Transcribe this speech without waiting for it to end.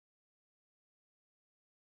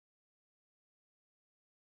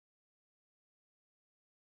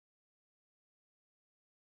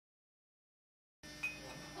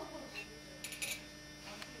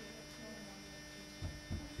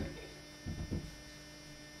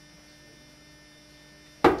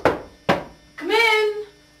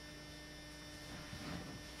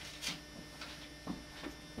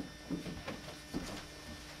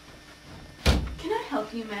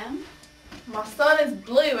help you, ma'am? My son is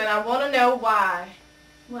blue and I want to know why.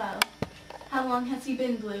 Well, how long has he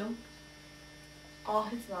been blue? All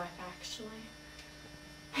his life, actually.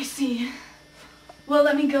 I see. Well,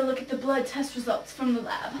 let me go look at the blood test results from the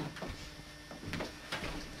lab.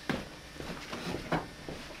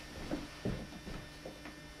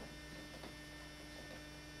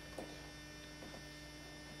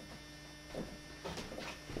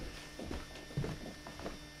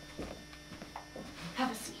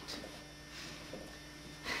 Have a seat.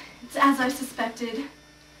 It's as I suspected.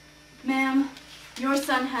 Ma'am, your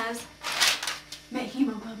son has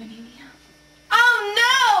methemoglobinemia. Oh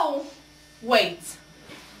no! Wait,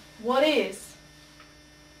 what is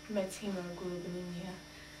methemoglobinemia?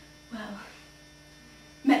 Well,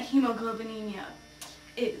 methemoglobinemia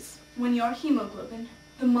is when your hemoglobin,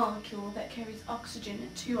 the molecule that carries oxygen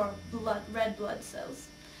to your red blood cells,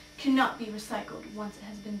 cannot be recycled once it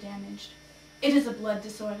has been damaged. It is a blood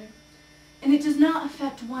disorder, and it does not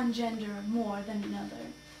affect one gender more than another,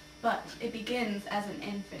 but it begins as an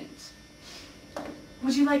infant.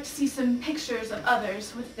 Would you like to see some pictures of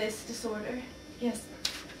others with this disorder? Yes,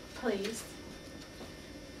 please.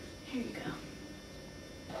 Here you go.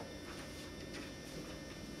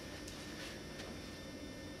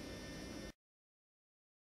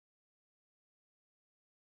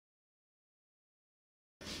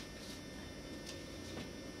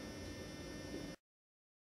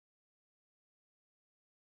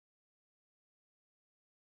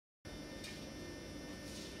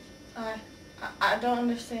 I don't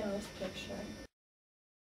understand this picture.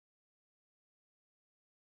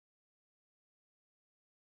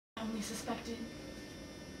 I only suspected.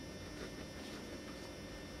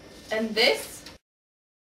 And this?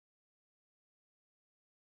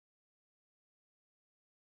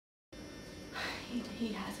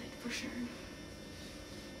 He has it for sure.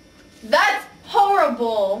 That's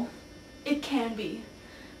horrible! It can be,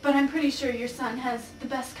 but I'm pretty sure your son has the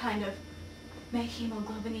best kind of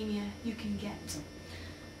methemoglobinemia you can get.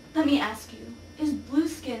 Let me ask you, is blue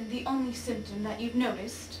skin the only symptom that you've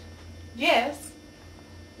noticed? Yes.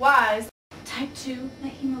 Why? Type 2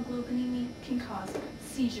 methemoglobinemia can cause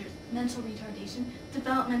seizures, mental retardation,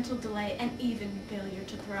 developmental delay, and even failure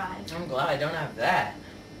to thrive. I'm glad I don't have that.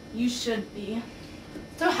 You should be.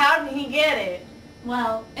 So how did he get it?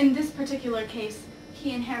 Well, in this particular case,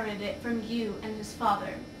 he inherited it from you and his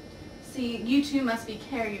father. See, you two must be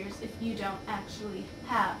carriers if you don't actually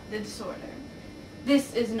have the disorder.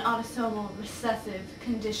 This is an autosomal recessive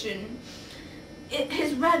condition.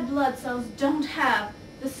 His red blood cells don't have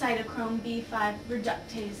the cytochrome B5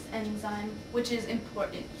 reductase enzyme, which is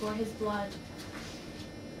important for his blood.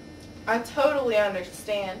 I totally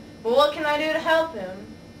understand, but what can I do to help him?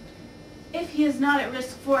 If he is not at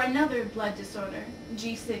risk for another blood disorder,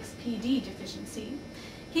 G6PD deficiency,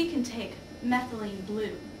 he can take methylene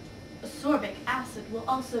blue. Ascorbic acid will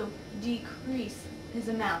also decrease his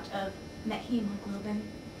amount of methemoglobin.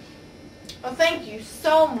 Well, thank you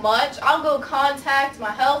so much. I'll go contact my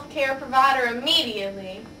healthcare provider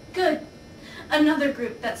immediately. Good. Another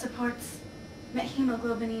group that supports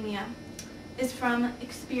methemoglobinemia is from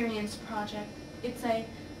Experience Project. It's a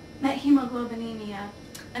methemoglobinemia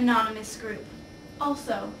anonymous group.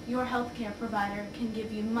 Also, your healthcare provider can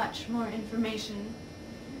give you much more information.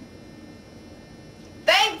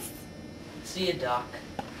 Thanks! See you, Doc.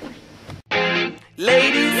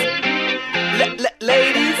 Ladies,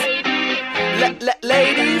 ladies,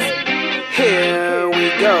 here we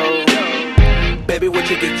go. Baby, where'd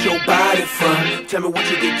you get your body from? Tell me where'd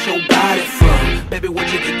you get your body from? Baby,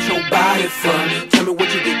 where'd you get your body from? Tell me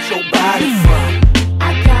where'd you get your body from?